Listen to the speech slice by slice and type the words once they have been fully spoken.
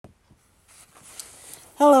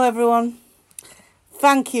Hello everyone.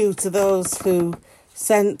 Thank you to those who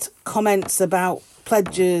sent comments about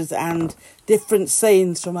pledges and different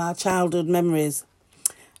sayings from our childhood memories.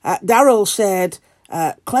 Daryl shared,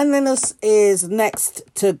 cleanliness is next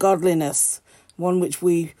to godliness, one which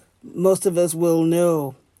most of us will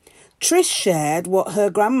know. Trish shared what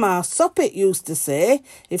her grandma Soppit used to say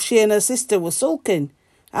if she and her sister were sulking.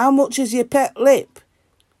 How much is your pet lip?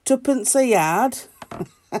 Twopence a yard?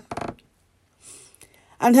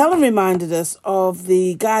 And Helen reminded us of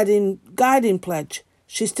the guiding pledge.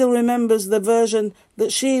 She still remembers the version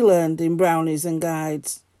that she learned in Brownies and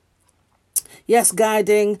Guides. Yes,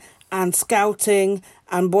 guiding and scouting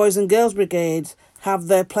and Boys and Girls Brigades have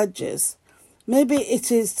their pledges. Maybe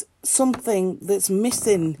it is something that's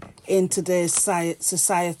missing in today's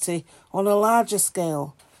society on a larger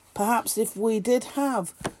scale. Perhaps if we did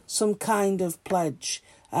have some kind of pledge,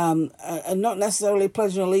 and not necessarily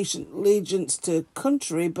pledging allegiance to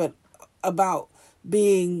country, but about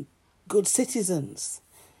being good citizens,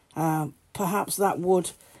 perhaps that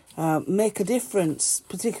would make a difference,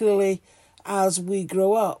 particularly as we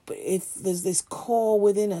grow up. If there's this core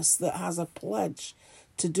within us that has a pledge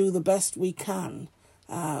to do the best we can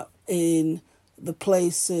in the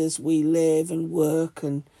places we live and work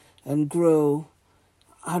and grow.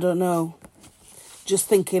 I don't know. Just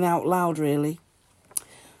thinking out loud, really.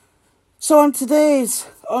 So on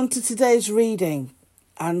to today's reading,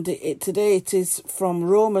 and today it is from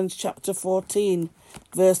Romans chapter 14,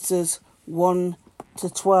 verses 1 to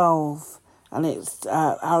 12, and it's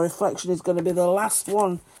our reflection is going to be the last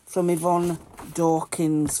one from Yvonne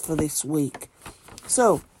Dawkins for this week.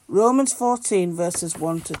 So, Romans 14, verses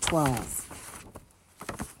 1 to 12.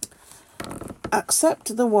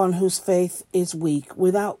 Accept the one whose faith is weak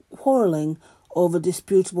without quarrelling over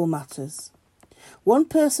disputable matters. One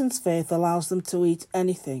person's faith allows them to eat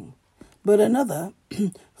anything, but another,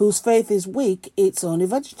 whose faith is weak, eats only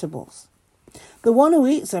vegetables. The one who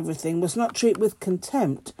eats everything must not treat with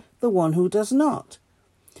contempt the one who does not.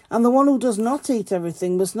 And the one who does not eat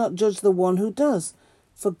everything must not judge the one who does,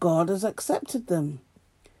 for God has accepted them.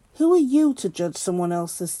 Who are you to judge someone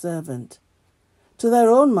else's servant? To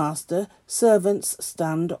their own master, servants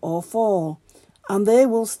stand or fall, and they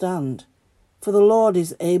will stand, for the Lord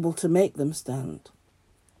is able to make them stand.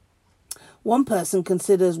 One person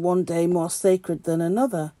considers one day more sacred than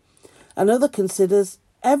another. Another considers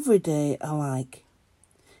every day alike.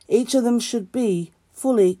 Each of them should be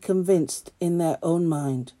fully convinced in their own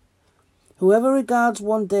mind. Whoever regards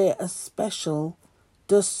one day as special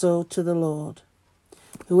does so to the Lord.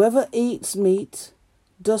 Whoever eats meat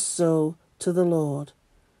does so to the Lord,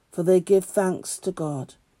 for they give thanks to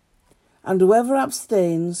God. And whoever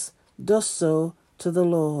abstains does so to the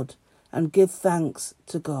Lord, and give thanks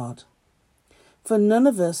to God. For none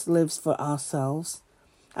of us lives for ourselves,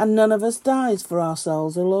 and none of us dies for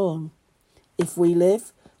ourselves alone. If we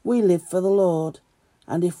live for the Lord,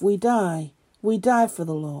 and if we die for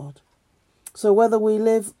the Lord. So whether we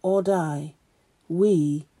live or die,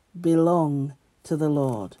 we belong to the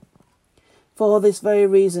Lord. For this very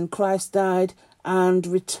reason Christ died and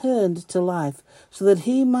returned to life, so that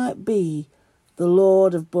he might be the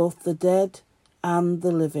Lord of both the dead and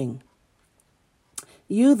the living.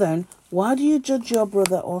 You then, why do you judge your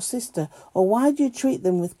brother or sister, or why do you treat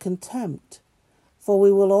them with contempt? For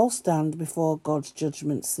we will all stand before God's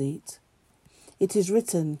judgment seat. It is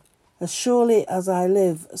written, as surely as I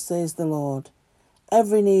live, says the Lord,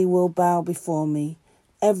 every knee will bow before me,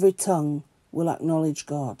 every tongue will acknowledge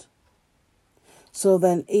God. So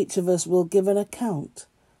then each of us will give an account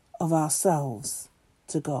of ourselves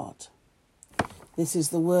to God. This is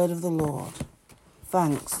the word of the Lord.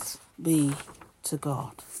 Thanks be to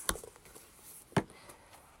God.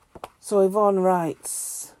 So Yvonne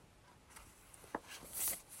writes,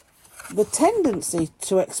 the tendency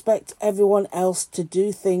to expect everyone else to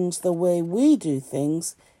do things the way we do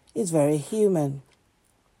things is very human.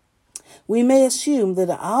 We may assume that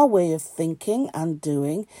our way of thinking and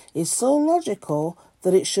doing is so logical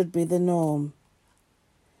that it should be the norm.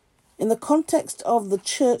 In the context of the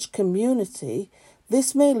church community,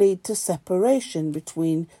 this may lead to separation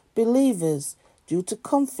between believers due to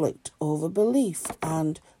conflict over belief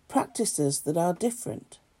and practices that are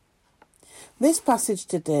different. This passage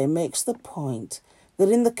today makes the point that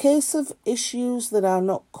in the case of issues that are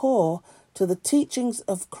not core to the teachings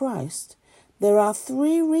of Christ, there are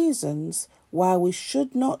 3 reasons why we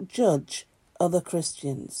should not judge other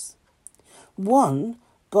Christians. 1,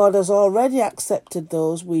 God has already accepted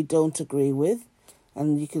those we don't agree with,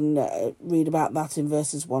 and you can read about that in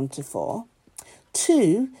verses 1 to 4.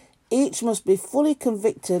 2, each must be fully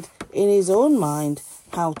convicted in his own mind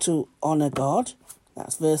how to honour God,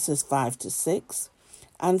 That's verses 5 to 6.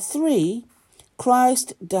 And 3,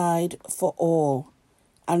 Christ died for all,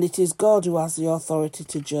 and it is God who has the authority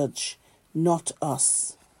to judge, not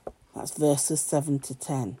us. That's verses 7 to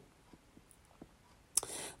 10.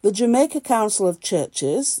 The Jamaica Council of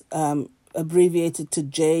Churches, abbreviated to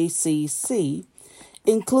JCC,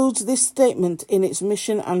 includes this statement in its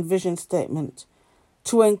mission and vision statement: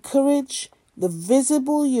 to encourage the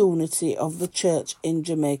visible unity of the church in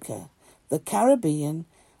Jamaica, the Caribbean,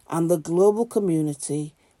 and the global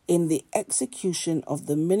community in the execution of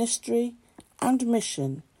the ministry and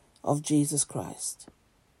mission of Jesus Christ.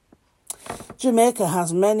 Jamaica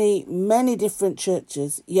has many, many different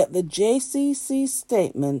churches, yet the JCC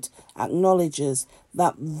statement acknowledges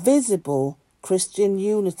that visible Christian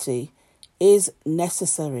unity is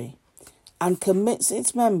necessary and commits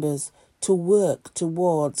its members to work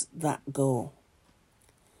towards that goal.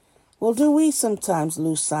 Well, do we sometimes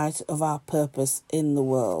lose sight of our purpose in the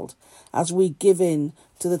world as we give in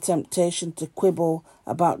to the temptation to quibble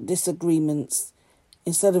about disagreements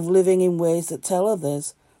instead of living in ways that tell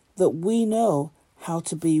others that we know how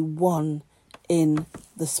to be one in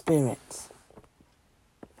the Spirit?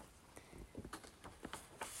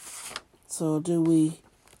 So do we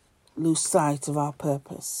lose sight of our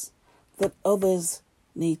purpose? That others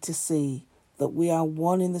need to see that we are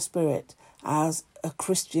one in the Spirit as a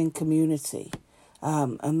Christian community,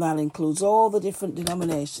 and that includes all the different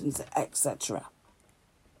denominations, etc.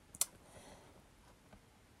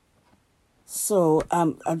 So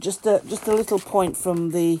just a little point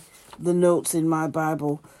from the notes in my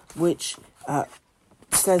Bible, which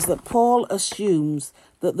says that Paul assumes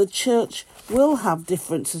that the church will have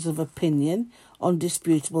differences of opinion on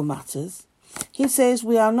disputable matters. He says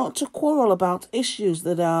we are not to quarrel about issues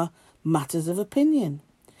that are matters of opinion.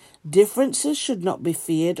 Differences should not be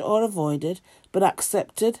feared or avoided, but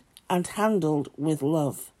accepted and handled with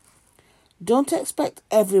love. Don't expect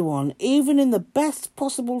everyone, even in the best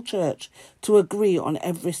possible church, to agree on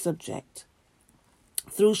every subject.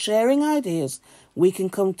 Through sharing ideas, we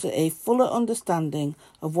can come to a fuller understanding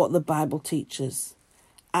of what the Bible teaches.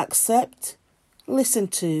 Accept, listen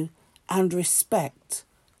to, and respect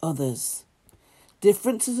others.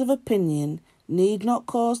 Differences of opinion need not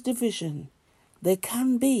cause division. They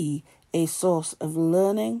can be a source of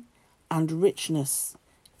learning and richness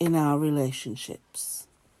in our relationships.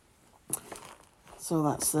 So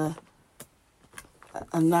that's a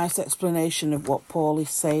nice explanation of what Paul is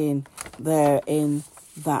saying there in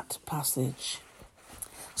that passage.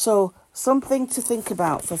 So, something to think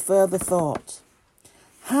about for further thought.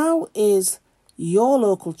 How is your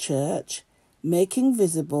local church making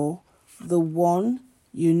visible the one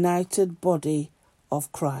united body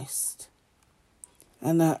of Christ?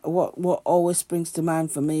 And what always springs to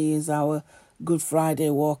mind for me is our Good Friday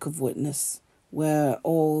Walk of Witness, where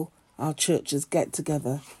all our churches get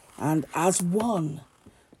together and as one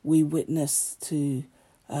we witness to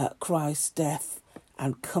Christ's death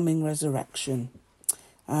and coming resurrection.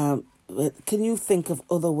 Can you think of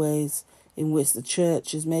other ways in which the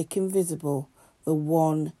church is making visible the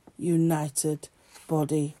one united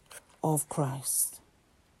body of Christ?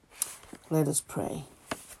 Let us pray.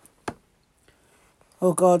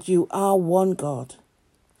 O God, you are one God.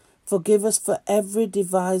 Forgive us for every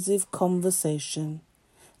divisive conversation,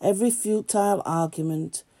 every futile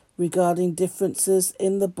argument regarding differences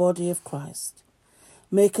in the body of Christ.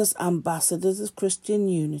 Make us ambassadors of Christian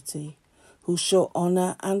unity who show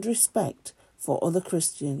honour and respect for other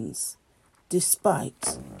Christians,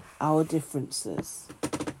 despite our differences.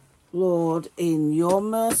 Lord, in your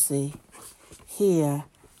mercy, hear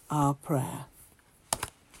our prayer.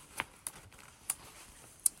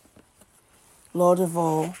 Lord of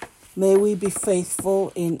all, may we be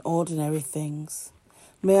faithful in ordinary things.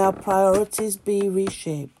 May our priorities be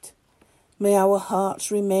reshaped. May our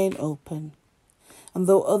hearts remain open. And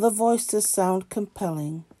though other voices sound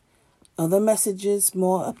compelling, other messages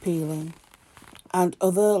more appealing, and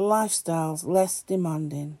other lifestyles less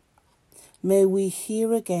demanding, may we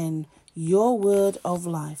hear again your word of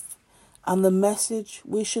life and the message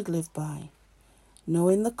we should live by,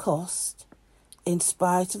 knowing the cost, in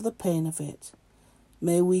spite of the pain of it.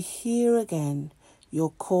 May we hear again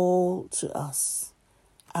your call to us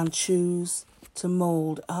and choose to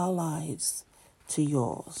mould our lives to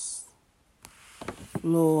yours.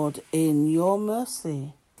 Lord, in your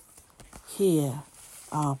mercy, hear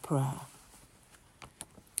our prayer.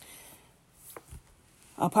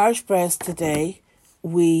 Our parish prayers today,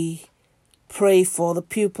 we pray for the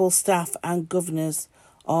pupils, staff and governors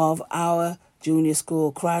of our junior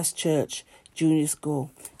school, Christ Church Junior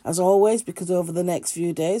School. As always, because over the next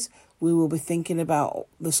few days we will be thinking about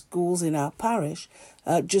the schools in our parish.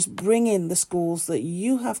 Just bring in the schools that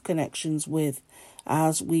you have connections with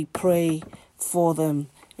as we pray for them.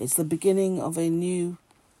 It's the beginning of a new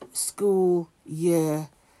school year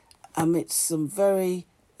amidst some very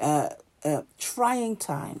trying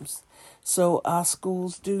times. So our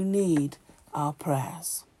schools do need our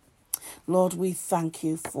prayers. Lord, we thank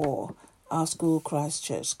you for our school, Christ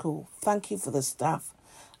Church School. Thank you for the staff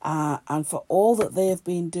and for all that they have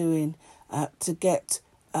been doing to get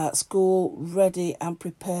school ready and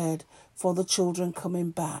prepared for the children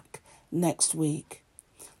coming back next week.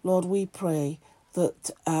 Lord, we pray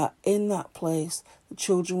that in that place the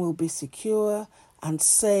children will be secure and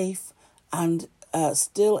safe and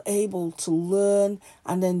still able to learn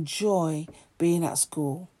and enjoy being at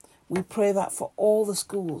school. We pray that for all the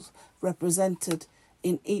schools represented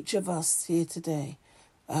in each of us here today.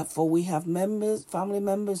 For we have members, family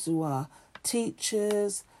members who are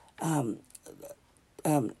teachers,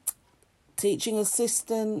 teaching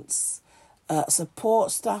assistants,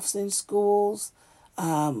 support staffs in schools,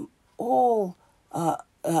 all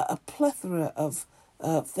a plethora of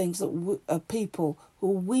things that people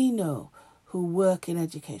who we know who work in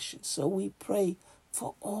education. So we pray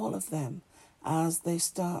for all of them as they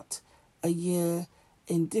start a year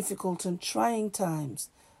in difficult and trying times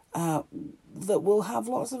that will have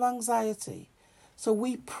lots of anxiety. So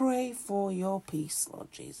we pray for your peace,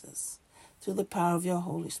 Lord Jesus, through the power of your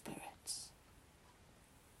Holy Spirit.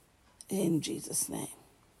 In Jesus' name.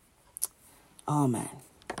 Amen.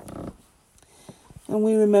 And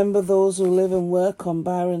we remember those who live and work on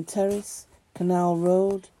Byron Terrace, Canal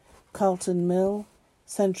Road, Carlton Mill,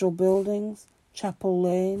 Central Buildings, Chapel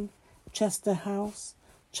Lane, Chester House,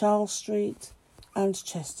 Charles Street and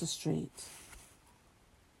Chester Street.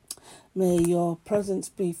 May your presence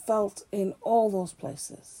be felt in all those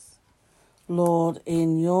places. Lord,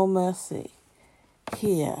 in your mercy,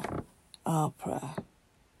 hear our prayer.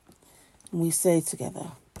 And we say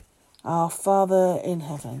together, Our Father in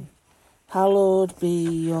heaven, hallowed be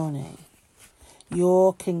your name.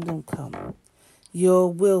 Your kingdom come,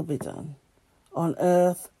 your will be done, on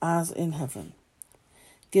earth as in heaven.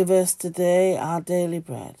 Give us today our daily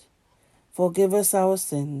bread. Forgive us our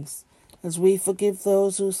sins, as we forgive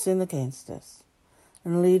those who sin against us.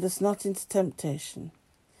 And lead us not into temptation,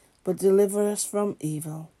 but deliver us from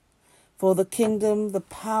evil. For the kingdom, the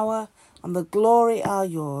power, and the glory are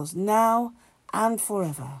yours, now and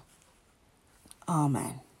forever.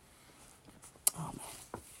 Amen. Amen.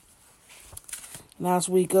 And as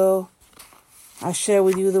we go, I share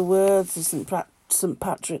with you the words of St.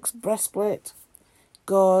 Patrick's breastplate.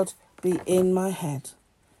 God be in my head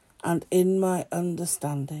and in my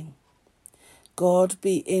understanding. God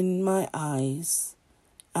be in my eyes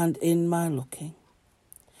and in my looking.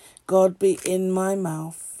 God be in my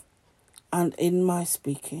mouth and in my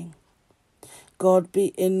speaking. God be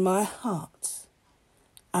in my heart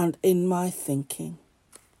and in my thinking.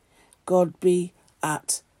 God be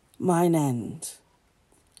at mine end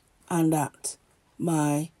and at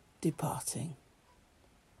my departing.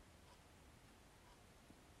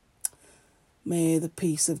 May the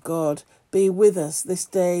peace of God be with us this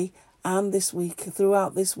day and this week,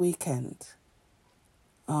 throughout this weekend.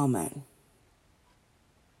 Amen.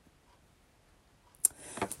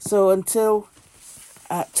 So until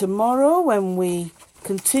tomorrow, when we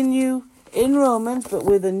continue in Romans, but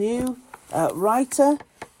with a new writer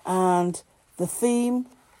and the theme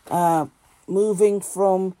moving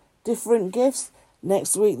from different gifts.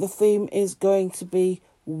 Next week, the theme is going to be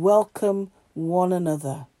welcome one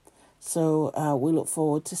another. So we look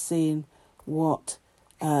forward to seeing what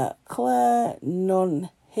Claire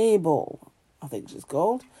Nonhable, I think she's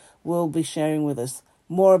called, will be sharing with us.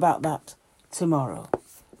 More about that tomorrow.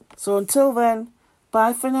 So until then,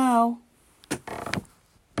 bye for now.